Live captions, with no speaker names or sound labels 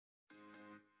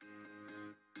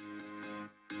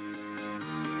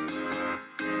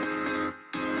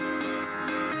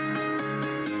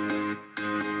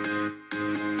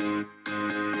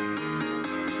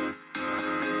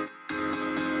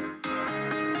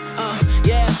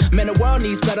Man, the world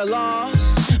needs better laws.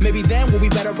 Maybe then we'll be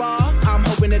better off. I'm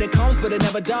hoping that it comes, but it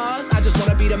never does. I just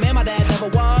wanna be the man my dad never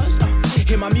was.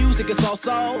 Hear my music, it's all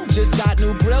soul. Just got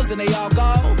new grills and they all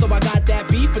go. So I got that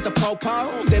beef with the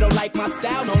po-po. They don't like my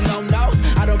style, no, no, no.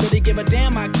 I don't really give a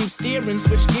damn, I keep steering.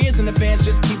 Switch gears and the fans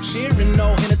just keep cheering.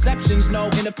 No interceptions, no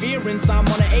interference. I'm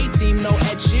on an A-team, no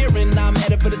Ed Sheeran. I'm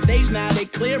headed for the stage now, they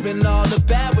clearing all the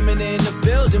bad women in the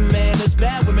building. Man, there's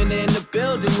bad women in the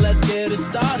building. Let's get it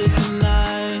started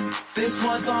tonight. This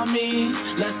one's on me,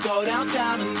 let's go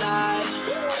downtown tonight.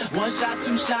 One shot,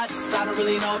 two shots, I don't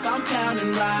really know if I'm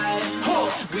counting right.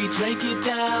 We drink it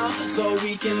down so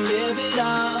we can live it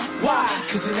up. Why?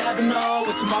 Cause you never know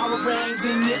what tomorrow brings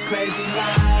in this crazy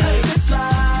life. Hey, this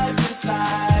life, this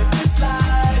life, this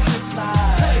life, this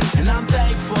life. Hey. And I'm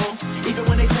thankful, even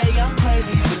when they say I'm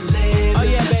crazy for living. Oh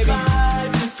yeah, this baby.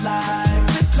 Life, this life,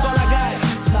 this life, all I got.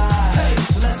 This life. Hey,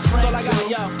 so let's drink all I got,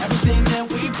 yo. Everything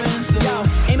that we've been through. Yo,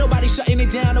 ain't nobody shutting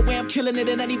it down the way I'm killing it.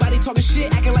 And anybody talking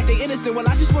shit, acting like they innocent. Well,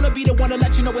 I just wanna be the one to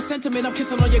let you know what sentiment. I'm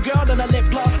kissing on your girl, and a lip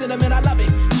gloss cinnamon, I love it.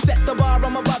 You set the bar,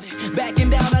 I'm above it. Backing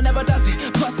down, I never does it.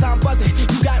 Plus I'm buzzing,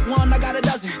 you got one, I got a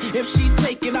dozen. If she's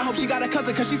taken, I hope she got a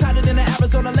cousin, cause she's hotter than the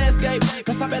Arizona landscape.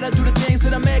 Guess I better do the things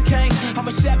that a man can't. I'm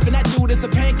a chef and that dude is a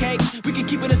pancake. We can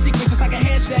keep it a secret just like a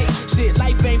handshake. Shit,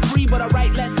 life ain't free, but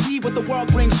alright, let's see what the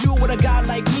world brings you. With a guy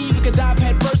like me, we can dive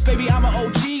head first, baby, I'm an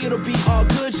OG. It'll be all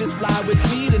good, just fly with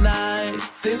me tonight.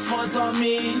 This one's on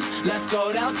me, let's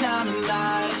go downtown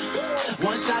tonight.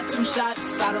 One shot, two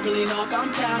shots, I don't really know if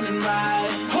I'm counting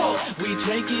right. We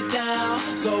drink it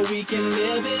down so we can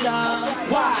live it up.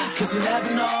 Why? Cause you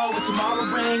never know what tomorrow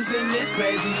brings in this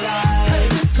crazy life. Hey,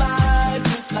 this life,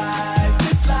 this life,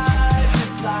 this life,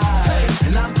 this life. Hey.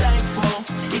 And I'm thankful,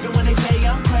 even when they say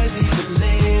I'm crazy for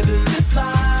living this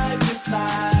life, this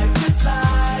life, this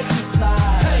life, this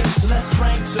life. Hey. So let's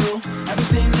drink to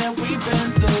everything that we've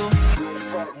been through.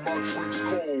 Girls like my drinks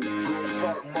cold, girls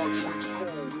like my drinks